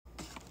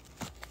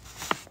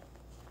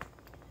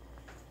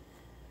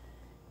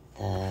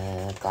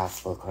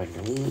Gospel according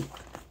to Luke,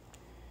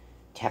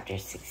 chapter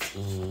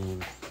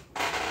 16.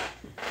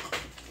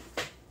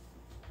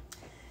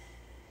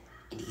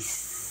 And he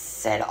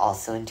said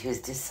also unto his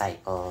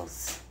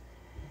disciples,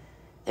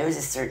 there was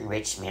a certain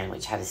rich man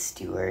which had a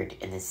steward,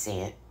 and the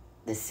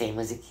same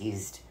was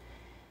accused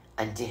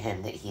unto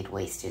him that he had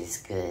wasted his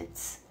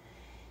goods.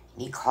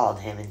 And he called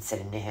him and said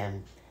unto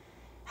him,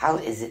 how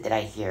is it that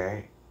I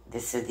hear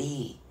this of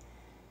thee?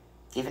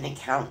 Give an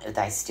account of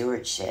thy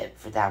stewardship,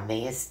 for thou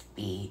mayest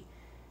be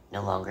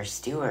no longer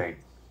steward.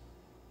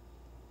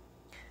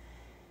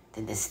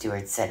 Then the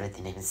steward said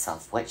within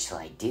himself, what shall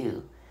I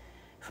do?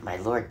 For my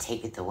Lord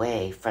taketh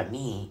away from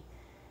me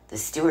the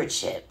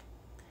stewardship.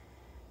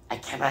 I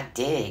cannot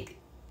dig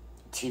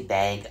to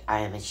beg, I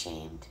am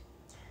ashamed.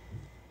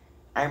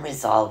 I am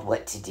resolved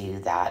what to do,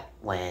 that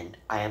when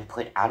I am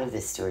put out of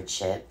the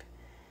stewardship,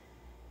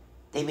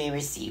 they may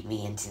receive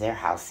me into their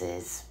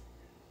houses.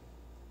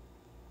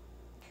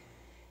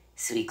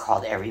 So he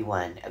called every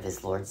one of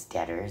his Lord's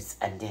debtors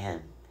unto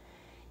him,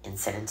 and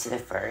said unto the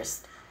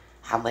first,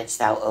 how much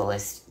thou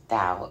owest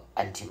thou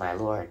unto my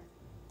Lord?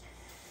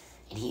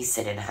 And he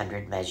said,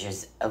 100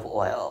 measures of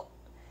oil.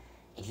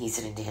 And he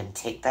said unto him,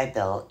 take thy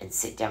bill, and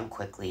sit down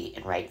quickly,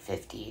 and write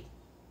 50.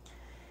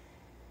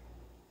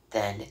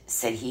 Then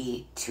said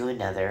he to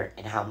another,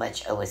 and how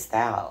much owest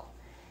thou?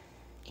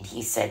 And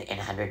he said,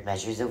 100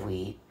 measures of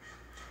wheat.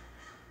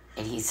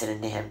 And he said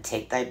unto him,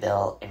 take thy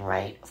bill, and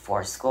write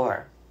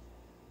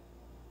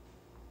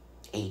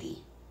 80.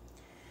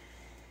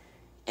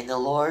 And the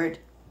Lord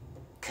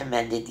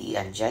commended the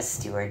unjust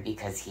steward,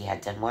 because he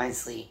had done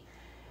wisely.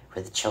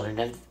 For the children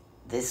of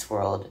this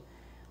world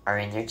are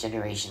in their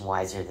generation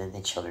wiser than the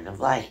children of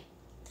light.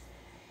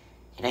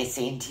 And I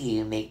say unto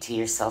you, make to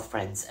yourself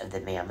friends of the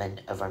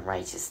mammon of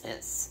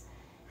unrighteousness,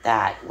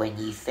 that when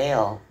ye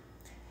fail,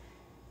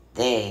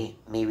 they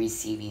may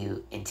receive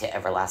you into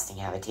everlasting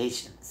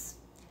habitations.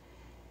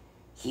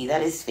 He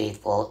that is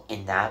faithful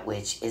in that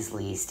which is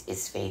least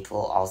is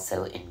faithful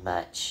also in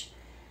much.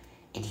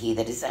 And he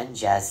that is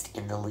unjust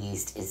in the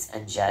least is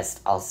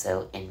unjust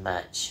also in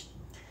much.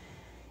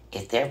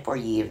 If therefore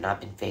ye have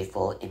not been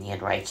faithful in the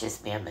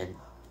unrighteous mammon,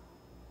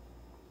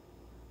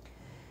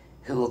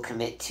 who will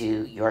commit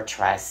to your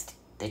trust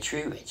the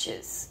true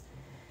riches?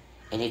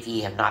 And if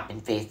ye have not been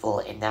faithful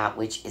in that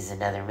which is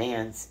another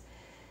man's,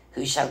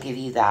 who shall give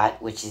you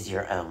that which is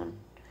your own?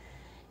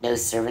 No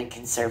servant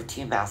can serve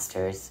two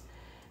masters,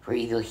 for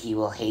either he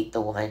will hate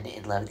the one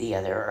and love the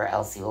other, or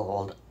else he will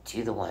hold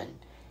to the one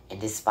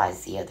and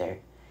despise the other.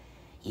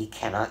 Ye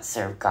cannot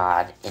serve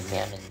God and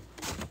mammon.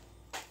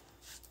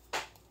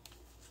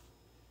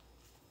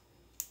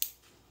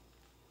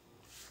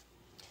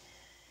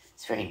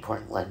 It's a very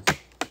important one.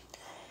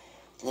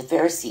 And the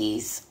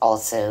Pharisees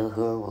also,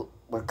 who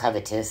were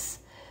covetous,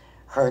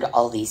 heard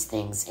all these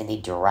things, and they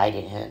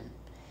derided him.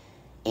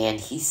 And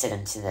he said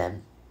unto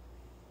them,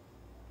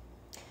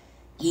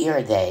 ye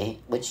are they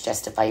which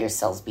justify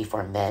yourselves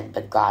before men,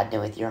 but God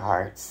knoweth your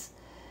hearts.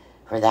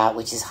 For that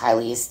which is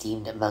highly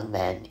esteemed among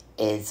men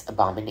is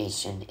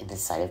abomination in the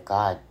sight of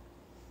God.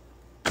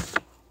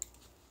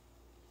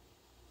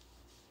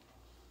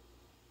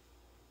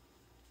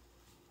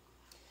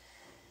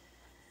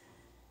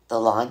 The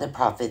law and the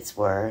prophets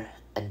were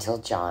until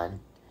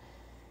John.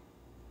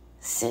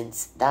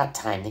 Since that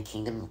time the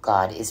kingdom of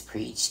God is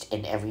preached,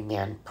 and every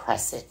man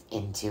presseth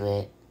into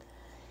it.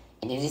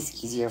 And it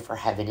is easier for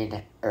heaven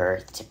and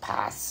earth to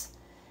pass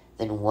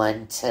than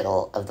one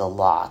tittle of the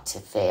law to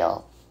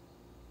fail.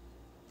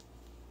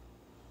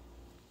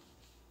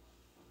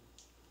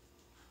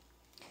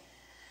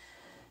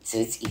 So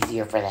it's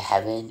easier for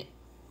heaven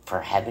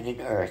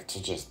and earth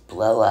to just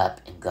blow up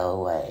and go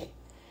away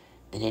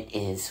than it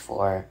is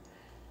for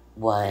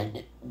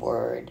one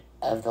word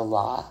of the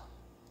law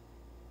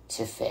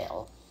to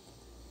fail.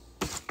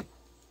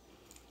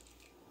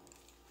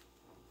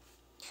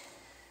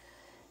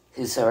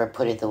 Whosoever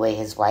putteth away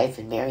his wife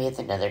and marrieth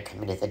another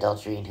committeth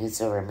adultery, and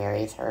whosoever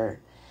marrieth her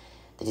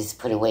that is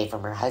put away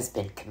from her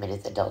husband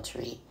committeth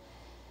adultery.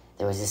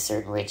 There was a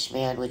certain rich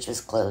man which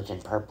was clothed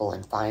in purple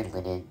and fine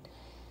linen,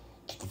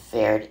 and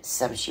fared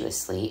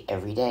sumptuously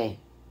every day.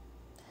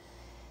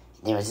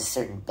 And there was a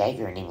certain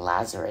beggar named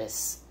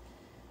Lazarus,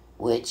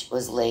 which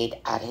was laid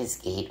at his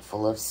gate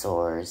full of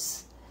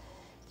sores,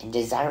 and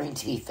desiring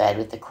to be fed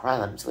with the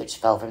crumbs which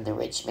fell from the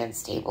rich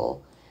man's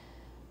table.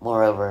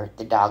 Moreover,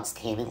 the dogs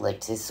came and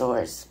licked his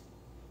sores.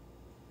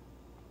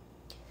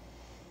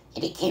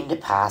 And it came to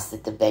pass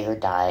that the beggar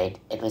died,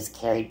 and was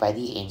carried by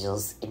the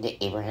angels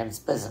into Abraham's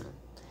bosom.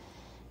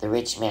 The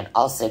rich man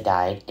also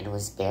died, and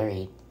was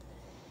buried.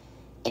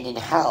 And in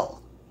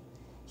hell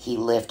he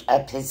lift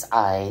up his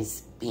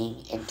eyes,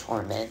 being in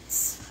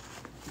torments,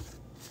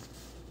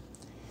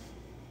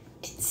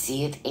 and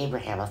seeth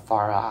Abraham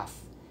afar off,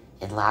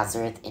 and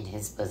Lazarus in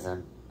his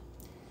bosom.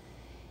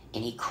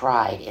 And he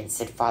cried and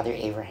said, Father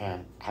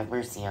Abraham, have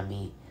mercy on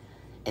me,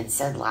 and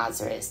send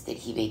Lazarus, that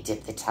he may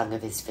dip the tongue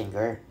of his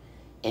finger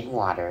in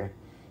water,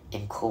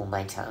 and cool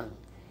my tongue,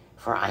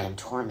 for I am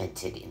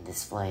tormented in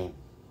this flame.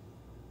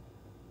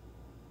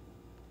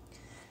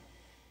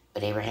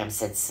 But Abraham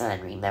said,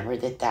 Son, remember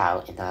that thou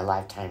in thy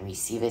lifetime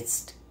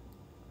receivedst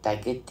thy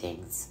good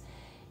things,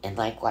 and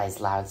likewise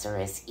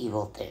Lazarus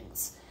evil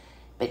things.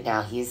 But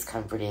now he is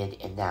comforted,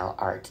 and thou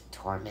art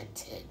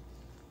tormented.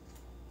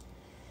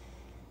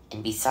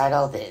 And beside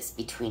all this,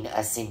 between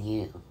us and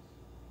you,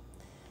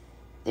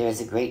 there is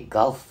a great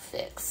gulf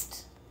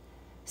fixed,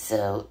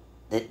 so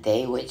that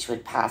they which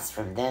would pass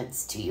from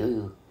thence to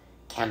you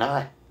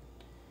cannot,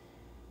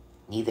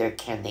 neither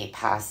can they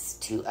pass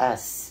to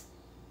us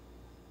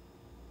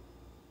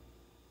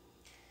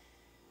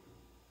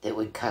that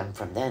would come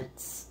from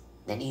thence.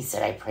 Then he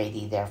said, I pray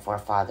thee therefore,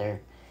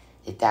 Father,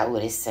 that thou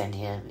wouldest send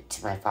him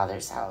to my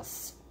father's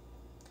house.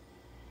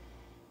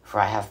 For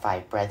I have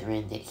 5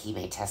 brethren, that he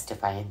may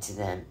testify unto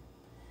them,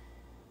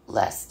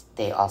 lest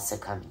they also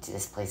come into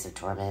this place of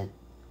torment.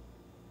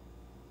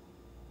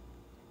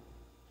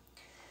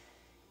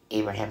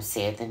 Abraham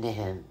saith unto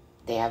him,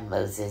 They have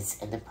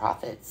Moses and the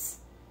prophets,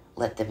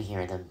 let them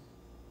hear them.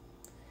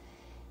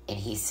 And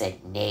he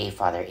said, Nay,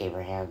 Father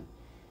Abraham,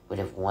 but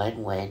if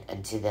one went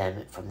unto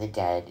them from the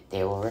dead,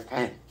 they will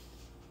repent.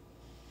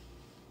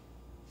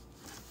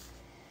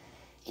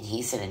 And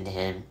he said unto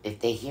him, If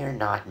they hear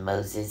not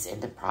Moses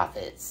and the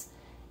prophets,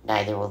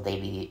 neither will they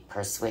be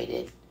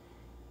persuaded,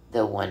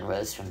 though one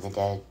rose from the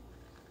dead.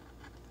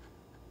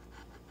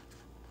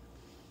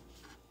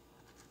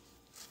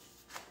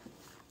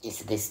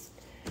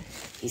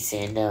 He's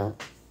saying, no,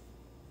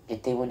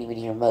 if they won't even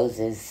hear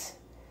Moses,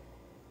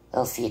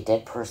 they'll see a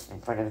dead person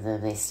in front of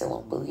them, they still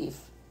won't believe.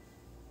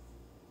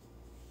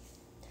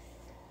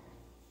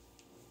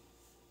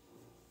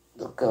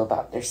 They'll go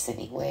about their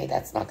sinning way.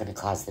 That's not going to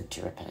cause them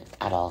to repent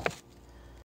at all.